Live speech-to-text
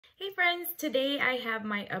Hey friends, today I have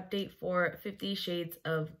my update for 50 Shades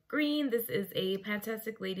of Green. This is a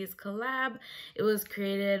Fantastic Ladies collab. It was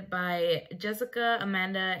created by Jessica,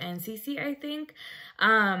 Amanda, and Cece, I think.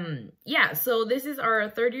 Yeah, so this is our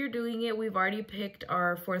third year doing it. We've already picked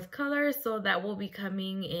our fourth color, so that will be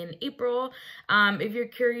coming in April. If you're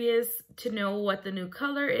curious to know what the new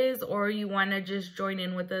color is, or you want to just join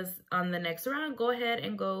in with us on the next round, go ahead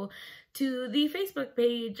and go to the Facebook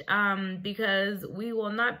page because we will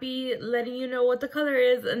not be letting you know what the color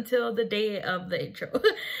is until the day of the intro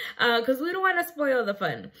because we don't want to spoil the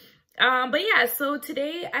fun. But yeah, so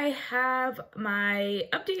today I have my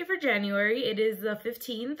update for January. It is the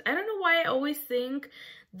 15th. I don't know why I always think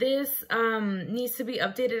this needs to be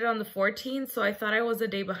updated on the 14th, so I thought I was a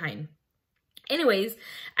day behind. Anyways,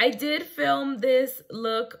 I did film this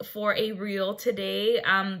look for a reel today.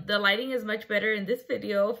 The lighting is much better in this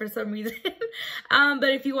video for some reason.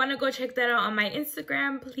 But if you want to go check that out on my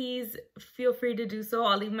Instagram, please feel free to do so.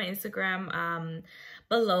 I'll leave my Instagram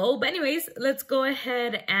below. But anyways, let's go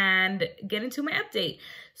ahead and get into my update.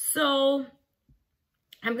 So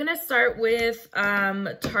I'm going to start with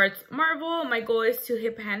Tarte Marvel. My goal is to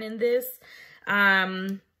hit pan in this.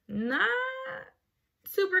 Not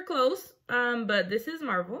super close. But this is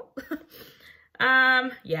Marvel.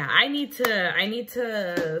 Yeah, I need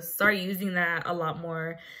to start using that a lot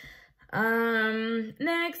more.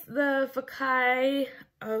 Next, the FEKKAI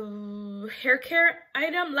hair care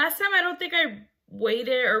item. Last time I don't think I weighed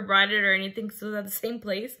it or brought it or anything, so it's at the same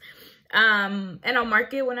place. And I'll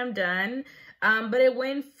mark it when I'm done. But it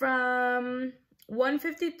went from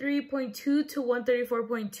 153.2 to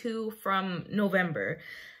 134.2 from November.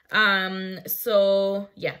 So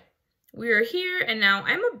yeah. We're here and now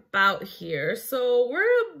I'm about here. So we're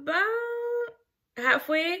about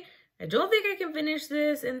halfway. I don't think I can finish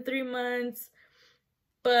this in 3 months,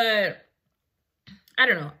 but I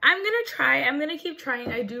don't know. I'm going to try. I'm going to keep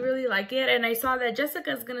trying. I do really like it. And I saw that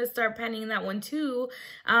Jessica's going to start panning that one too.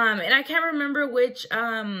 And I can't remember which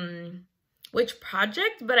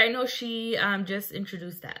project, but I know she just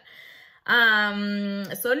introduced that.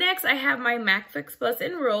 So next I have my MAC Fix Plus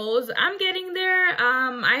in Rose. I'm getting there.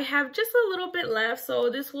 I have just a little bit left, so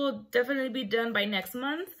this will definitely be done by next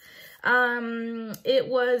month. It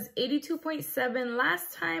was 82.7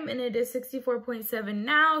 last time and it is 64.7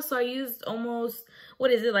 now, so I used almost,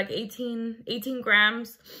 what is it, like 18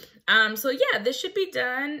 grams. So yeah, this should be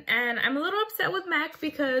done. And I'm a little upset with MAC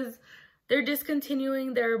because they're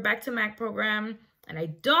discontinuing their Back to MAC program and I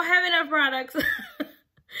don't have enough products.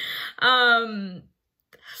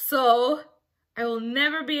 So I will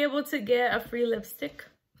never be able to get a free lipstick,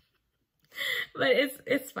 but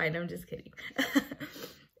it's fine. I'm just kidding.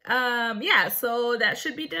 Yeah, so that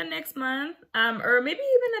should be done next month, or maybe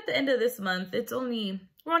even at the end of this month.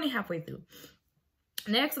 We're only halfway through.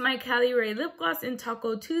 Next, my Caliray lip gloss in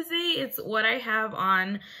Taco Tuesday. It's what I have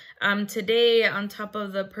on today on top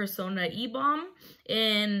of the Persona E-Balm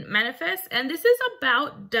in Manifest. And this is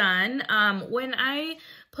about done. When I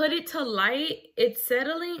put it to light, it's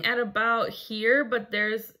settling at about here, but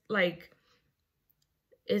there's like,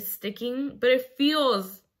 it's sticking, but it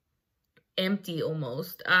feels empty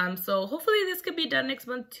almost. So hopefully this could be done next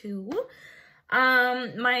month too.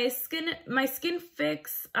 My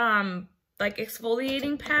Skinfix, like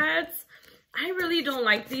exfoliating pads, I really don't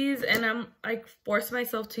like these and I'm like forced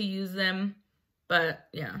myself to use them, but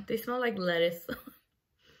yeah, they smell like lettuce.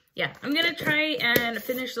 Yeah, I'm gonna try and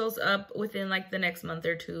finish those up within like the next month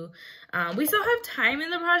or two. We still have time in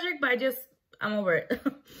the project, but I'm over it.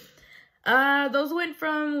 Those went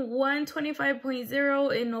from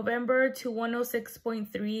 125.0 in November to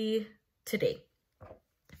 106.3 today.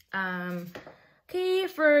 Okay,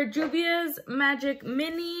 for Juvias Magic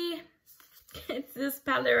Mini, it's this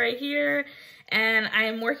palette right here, and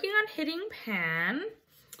I'm working on hitting pan.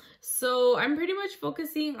 So I'm pretty much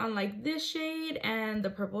focusing on like this shade and the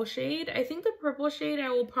purple shade. I think the purple shade I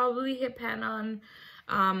will probably hit pan on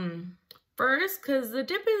first because the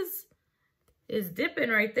dip is dipping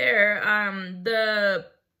right there. The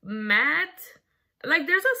matte, like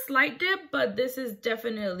there's a slight dip, but this is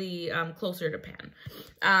definitely closer to pan.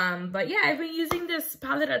 But yeah, I've been using this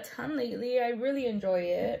palette a ton lately. I really enjoy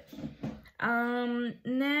it.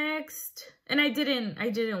 Next, and I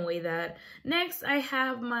didn't weigh that. Next, I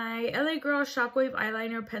have my LA Girl Shockwave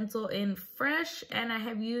eyeliner pencil in Fresh, and I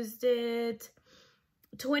have used it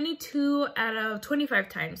 22 out of 25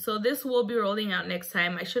 times. So this will be rolling out next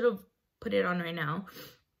time. I should have put it on right now.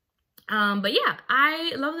 But yeah,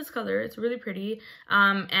 I love this color. It's really pretty.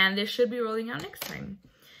 And this should be rolling out next time.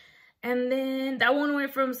 And then that one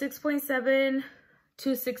went from 6.7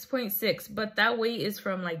 to 6.6, but that weight is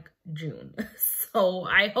from like June. So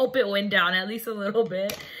I hope it went down at least a little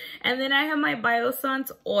bit. And then I have my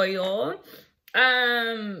Biossance oil.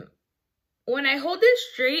 When I hold it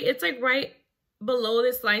straight, it's like right below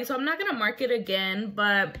this line. So I'm not going to mark it again,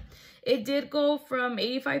 but it did go from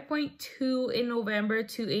 85.2 in November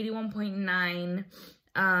to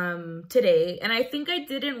 81.9 today. And I think I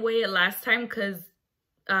didn't weigh it last time because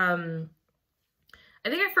I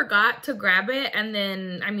think I forgot to grab it, and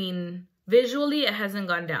then I mean visually it hasn't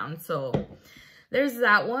gone down. So there's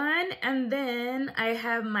that one. And then I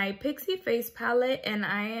have my Pixie face palette, and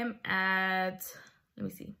I am at, let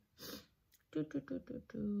me see,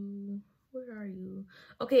 where are you?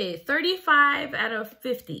 Okay, 35 out of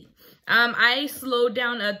 50. I slowed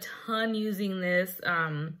down a ton using this.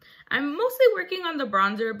 I'm mostly working on the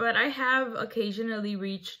bronzer, but I have occasionally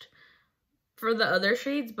reached for the other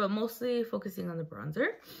shades, but mostly focusing on the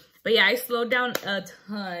bronzer. But yeah, I slowed down a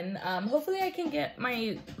ton. Hopefully I can get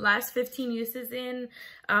my last 15 uses in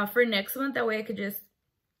for next month. That way I could just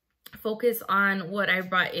focus on what I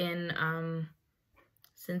brought in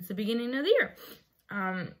since the beginning of the year.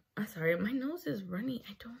 I'm sorry, my nose is runny.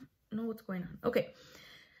 I don't know what's going on. Okay.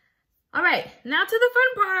 All right, now to the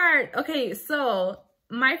fun part. Okay, so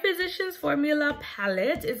my Physicians Formula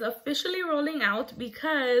palette is officially rolling out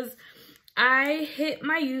because I hit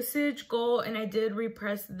my usage goal and I did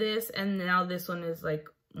repress this, and now this one is like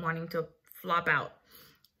wanting to flop out.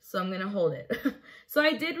 So I'm gonna hold it. So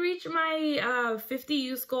I did reach my 50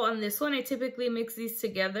 use goal on this one. I typically mix these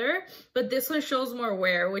together, but this one shows more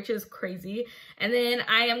wear, which is crazy. And then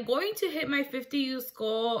I am going to hit my 50 use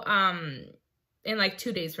goal in like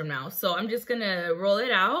 2 days from now. So I'm just gonna roll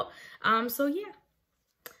it out. So yeah,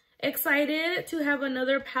 excited to have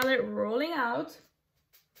another palette rolling out.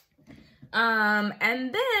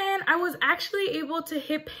 And then I was actually able to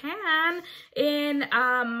hit pan in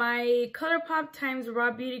my ColourPop times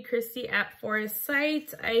Raw Beauty Christy at Forest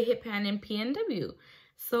site. I hit pan in PNW.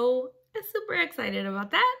 So I'm super excited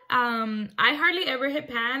about that. I hardly ever hit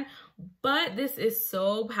pan, but this is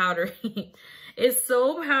so powdery. It's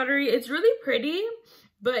so powdery. It's really pretty,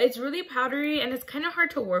 but it's really powdery and it's kind of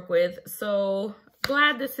hard to work with. So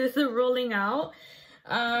glad this is rolling out.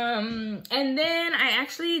 And then I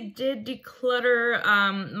actually did declutter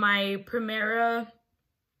my Primera.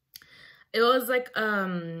 It was like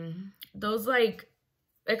those like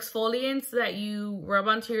exfoliants that you rub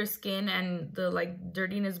onto your skin and the like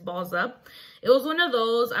dirtiness balls up. It was one of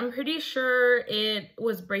those. I'm pretty sure it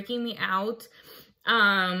was breaking me out.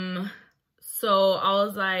 So I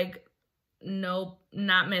was like, nope,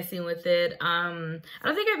 not messing with it. I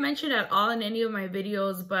don't think I've mentioned at all in any of my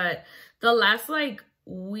videos, but the last like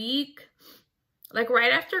week, like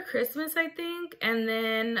right after Christmas, I think, and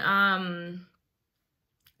then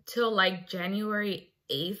till like January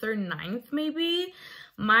 8th or 9th maybe,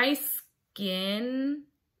 my skin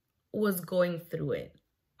was going through it.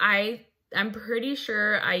 I'm pretty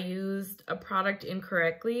sure I used a product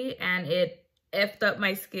incorrectly and it effed up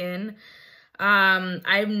my skin.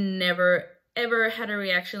 I've never ever had a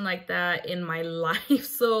reaction like that in my life,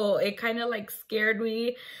 so it kind of like scared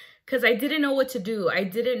me because I didn't know what to do. I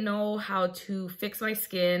didn't know how to fix my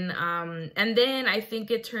skin. And then I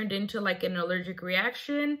think it turned into like an allergic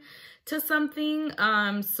reaction to something.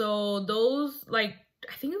 So those, like,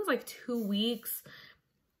 I think it was like 2 weeks.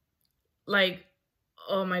 Like,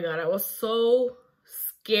 oh my God, I was so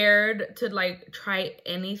scared to like try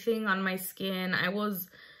anything on my skin. I was,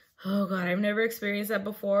 oh God, I've never experienced that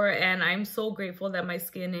before. And I'm so grateful that my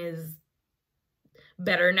skin is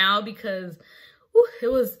better now because it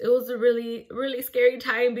was a really, really scary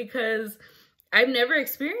time because I've never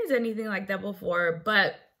experienced anything like that before.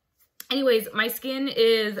 But anyways, my skin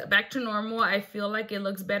is back to normal. I feel like it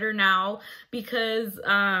looks better now because,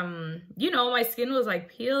 you know, my skin was like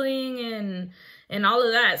peeling and all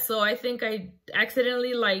of that. So I think I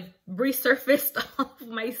accidentally like resurfaced off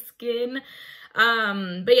my skin.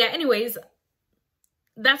 But yeah, anyways,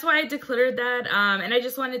 that's why I decluttered that. And I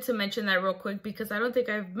just wanted to mention that real quick because I don't think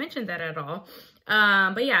I've mentioned that at all.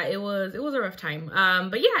 But yeah, it was a rough time.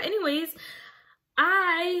 But yeah, anyways,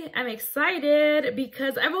 I am excited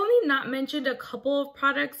because I've only not mentioned a couple of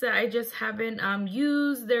products that I just haven't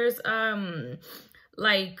used. There's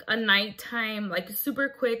like a nighttime, like super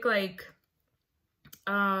quick, like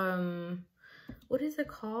what is it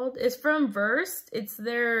called? It's from Versed. It's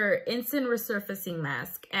their instant resurfacing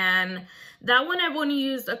mask, and that one I've only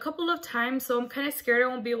used a couple of times, so I'm kind of scared I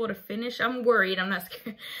won't be able to finish. I'm worried. I'm not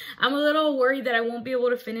scared. I'm a little worried that I won't be able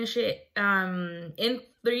to finish it in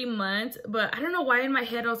 3 months, but I don't know why in my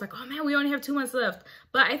head I was like, oh man, we only have 2 months left.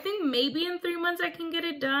 But I think maybe in 3 months I can get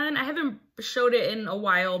it done. I haven't showed it in a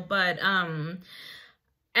while, but and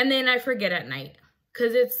then I forget at night.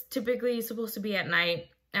 because it's typically supposed to be at night.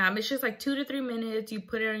 It's just like 2 to 3 minutes. You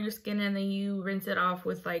put it on your skin and then you rinse it off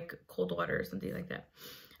with like cold water or something like that.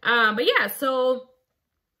 But yeah, so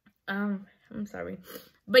I'm sorry.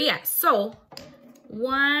 But yeah, so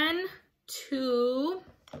 1, 2,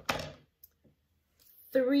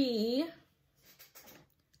 3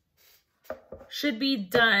 should be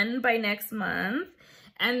done by next month.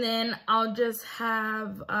 And then I'll just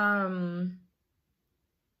have, yeah,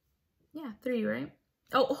 3, right?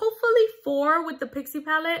 Oh, hopefully 4 with the Pixie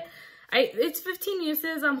palette. It's 15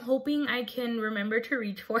 uses. I'm hoping I can remember to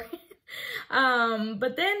reach for it.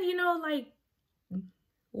 But then, you know, like,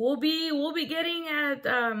 we'll be getting at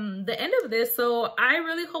the end of this, so I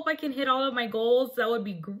really hope I can hit all of my goals. That would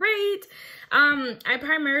be great. I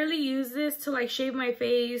primarily use this to like shave my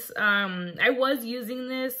face. I was using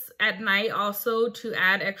this at night also to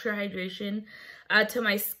add extra hydration to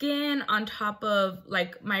my skin on top of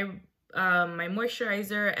like my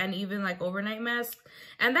moisturizer and even like overnight mask,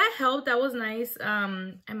 and that helped. That was nice.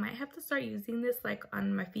 I might have to start using this like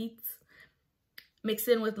on my feet, mixed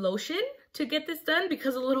in with lotion to get this done,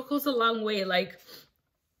 because a little goes a long way. Like,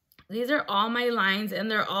 these are all my lines and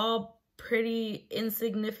they're all pretty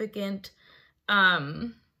insignificant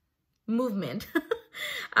movement.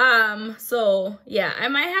 So yeah, I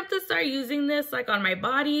might have to start using this like on my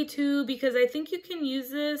body too, because I think you can use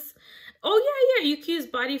this. Oh yeah, you can use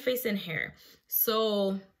body, face, and hair.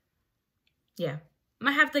 So yeah,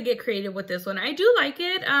 might have to get creative with this one. I do like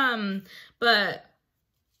it, but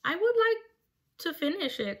I would like to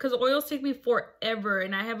finish it because oils take me forever,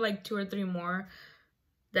 and I have like 2 or 3 more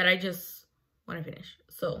that I just want to finish.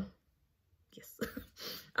 So yes.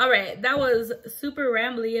 All right, that was super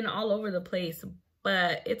rambly and all over the place,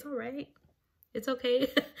 but it's all right. It's okay.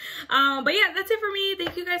 But yeah, that's it for me.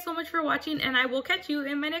 Thank you guys so much for watching, and I will catch you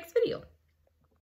in my next video.